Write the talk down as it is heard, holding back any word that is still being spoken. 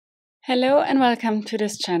Hello and welcome to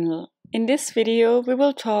this channel. In this video, we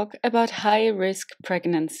will talk about high-risk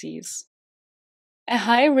pregnancies. A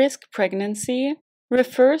high-risk pregnancy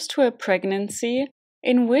refers to a pregnancy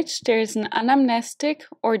in which there is an anamnestic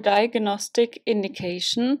or diagnostic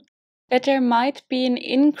indication that there might be an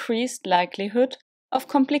increased likelihood of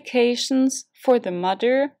complications for the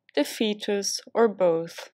mother, the fetus, or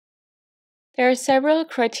both. There are several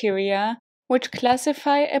criteria which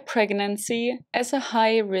classify a pregnancy as a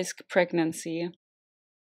high-risk pregnancy.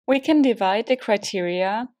 We can divide the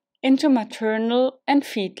criteria into maternal and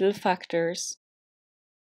fetal factors.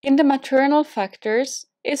 In the maternal factors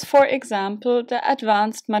is, for example, the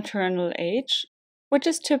advanced maternal age, which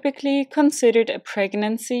is typically considered a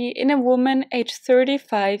pregnancy in a woman aged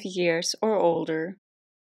 35 years or older.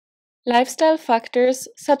 Lifestyle factors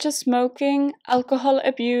such as smoking, alcohol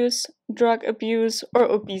abuse, drug abuse, or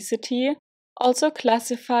obesity also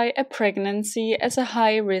classify a pregnancy as a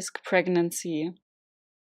high-risk pregnancy.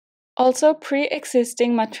 Also,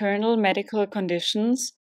 pre-existing maternal medical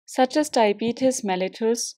conditions such as diabetes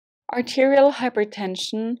mellitus, arterial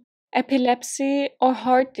hypertension, epilepsy, or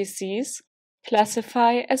heart disease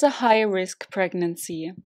classify as a high-risk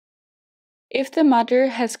pregnancy. If the mother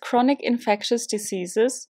has chronic infectious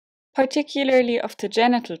diseases, particularly of the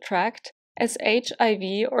genital tract, as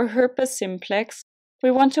HIV or herpes simplex,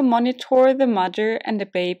 we want to monitor the mother and the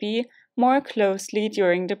baby more closely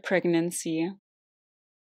during the pregnancy.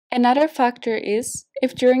 Another factor is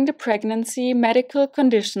if during the pregnancy medical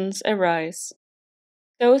conditions arise.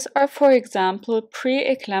 Those are, for example,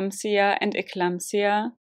 preeclampsia and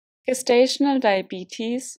eclampsia, gestational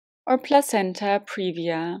diabetes, or placenta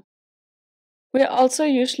previa. We also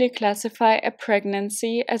usually classify a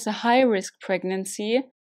pregnancy as a high-risk pregnancy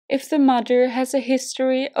if the mother has a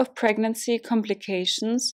history of pregnancy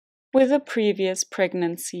complications with a previous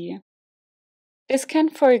pregnancy. This can,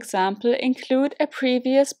 for example, include a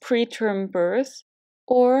previous preterm birth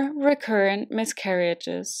or recurrent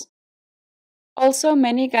miscarriages. Also,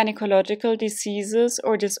 many gynecological diseases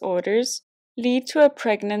or disorders lead to a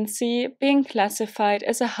pregnancy being classified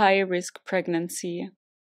as a high-risk pregnancy.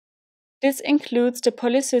 This includes the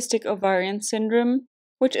polycystic ovarian syndrome,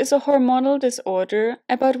 which is a hormonal disorder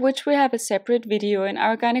about which we have a separate video in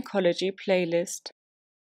our gynecology playlist.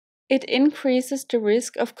 It increases the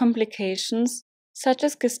risk of complications such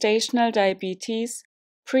as gestational diabetes,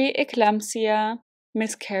 preeclampsia,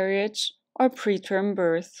 miscarriage, or preterm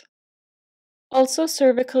birth. Also,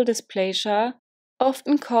 cervical dysplasia,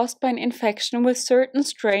 often caused by an infection with certain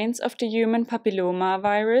strains of the human papilloma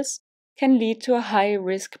virus, can lead to a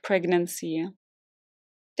high-risk pregnancy.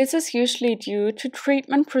 This is usually due to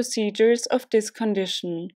treatment procedures of this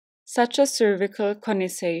condition, such as cervical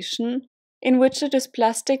conization, in which the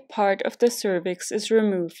dysplastic part of the cervix is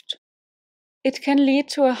removed. It can lead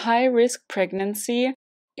to a high-risk pregnancy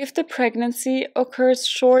if the pregnancy occurs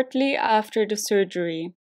shortly after the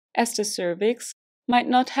surgery, as the cervix might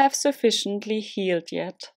not have sufficiently healed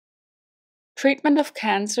yet. Treatment of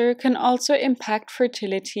cancer can also impact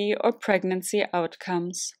fertility or pregnancy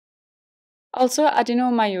outcomes. Also,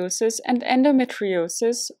 adenomyosis and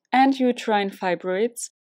endometriosis and uterine fibroids,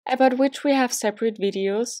 about which we have separate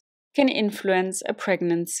videos, can influence a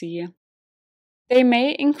pregnancy. They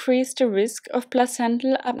may increase the risk of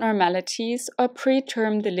placental abnormalities or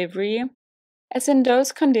preterm delivery, as in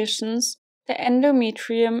those conditions the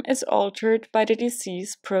endometrium is altered by the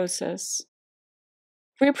disease process.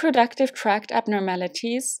 Reproductive tract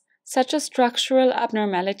abnormalities, such as structural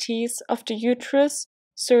abnormalities of the uterus,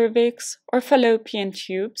 cervix, or fallopian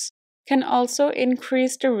tubes, can also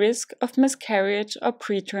increase the risk of miscarriage or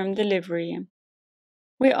preterm delivery.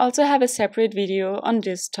 We also have a separate video on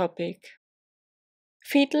this topic.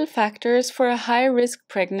 Fetal factors for a high-risk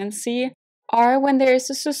pregnancy are when there is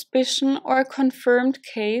a suspicion or a confirmed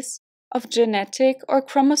case of genetic or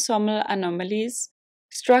chromosomal anomalies,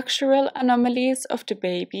 structural anomalies of the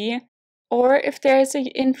baby, or if there is an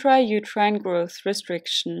intrauterine growth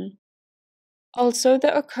restriction. Also,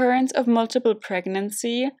 the occurrence of multiple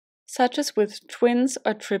pregnancy, such as with twins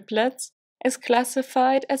or triplets, is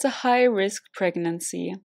classified as a high-risk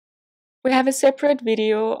pregnancy. We have a separate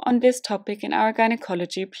video on this topic in our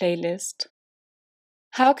gynecology playlist.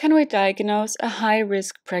 How can we diagnose a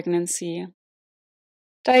high-risk pregnancy?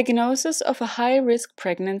 Diagnosis of a high-risk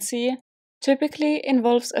pregnancy typically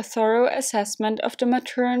involves a thorough assessment of the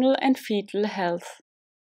maternal and fetal health.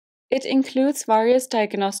 It includes various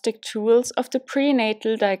diagnostic tools of the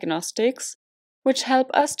prenatal diagnostics, which help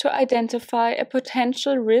us to identify a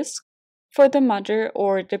potential risk for the mother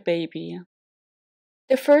or the baby.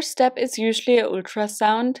 The first step is usually an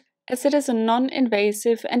ultrasound, as it is a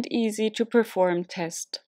non-invasive and easy to perform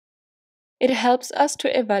test. It helps us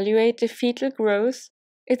to evaluate the fetal growth,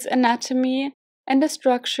 its anatomy, and the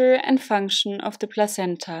structure and function of the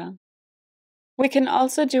placenta. We can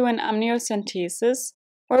also do an amniocentesis,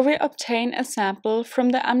 where we obtain a sample from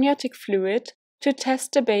the amniotic fluid to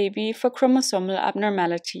test the baby for chromosomal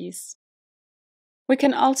abnormalities. We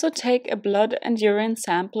can also take a blood and urine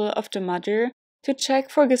sample of the mother to check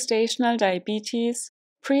for gestational diabetes,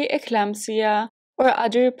 preeclampsia, or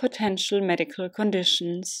other potential medical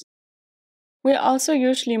conditions. We also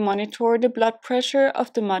usually monitor the blood pressure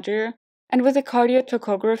of the mother, and with a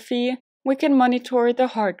cardiotocography, we can monitor the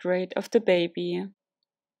heart rate of the baby.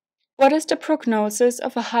 What is the prognosis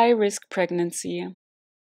of a high-risk pregnancy?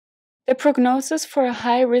 The prognosis for a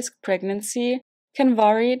high-risk pregnancy can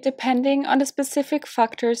vary depending on the specific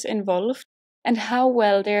factors involved and how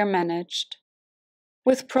well they are managed.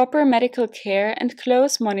 With proper medical care and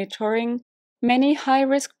close monitoring, many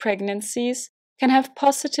high-risk pregnancies can have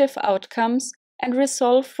positive outcomes and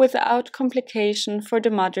resolve without complication for the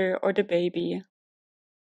mother or the baby.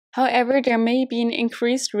 However, there may be an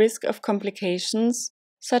increased risk of complications,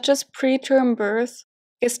 such as preterm birth,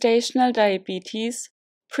 gestational diabetes,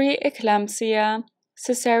 preeclampsia,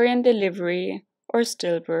 cesarean delivery, or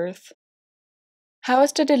stillbirth. How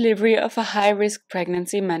is the delivery of a high-risk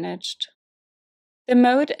pregnancy managed? The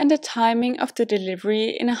mode and the timing of the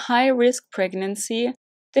delivery in a high-risk pregnancy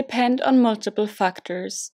depend on multiple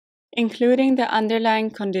factors, including the underlying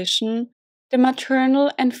condition, the maternal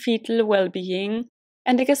and fetal well-being,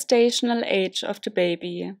 and the gestational age of the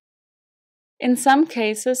baby. In some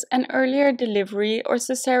cases, an earlier delivery or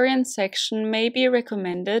cesarean section may be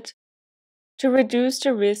recommended to reduce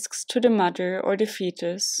the risks to the mother or the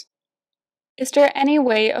fetus. Is there any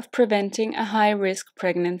way of preventing a high-risk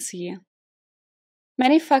pregnancy?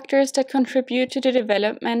 Many factors that contribute to the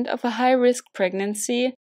development of a high-risk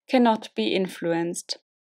pregnancy cannot be influenced,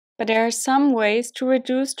 but there are some ways to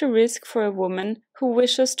reduce the risk for a woman who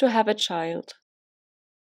wishes to have a child.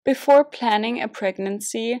 Before planning a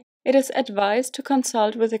pregnancy, it is advised to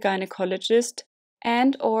consult with a gynecologist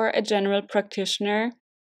and/or a general practitioner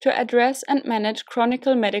to address and manage chronic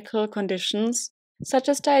medical conditions such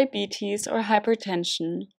as diabetes or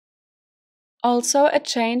hypertension. Also, a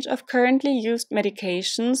change of currently used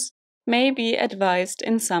medications may be advised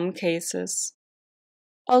in some cases.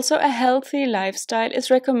 Also, a healthy lifestyle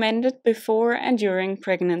is recommended before and during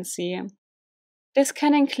pregnancy. This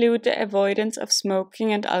can include the avoidance of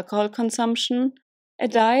smoking and alcohol consumption, a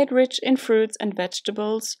diet rich in fruits and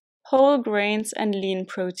vegetables, whole grains and lean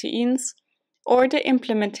proteins, or the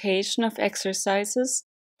implementation of exercises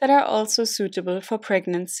that are also suitable for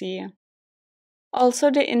pregnancy.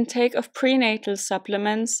 Also, the intake of prenatal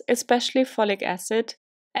supplements, especially folic acid,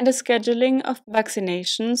 and the scheduling of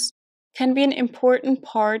vaccinations can be an important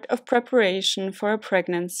part of preparation for a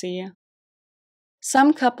pregnancy.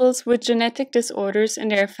 Some couples with genetic disorders in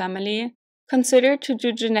their family consider to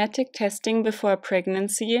do genetic testing before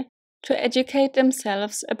pregnancy to educate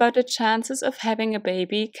themselves about the chances of having a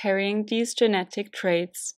baby carrying these genetic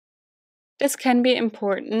traits. This can be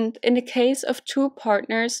important in the case of two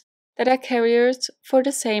partners that are carriers for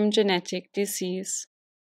the same genetic disease.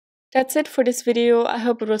 That's it for this video. I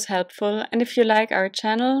hope it was helpful, and if you like our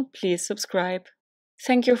channel, please subscribe.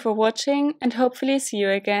 Thank you for watching, and hopefully see you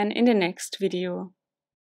again in the next video.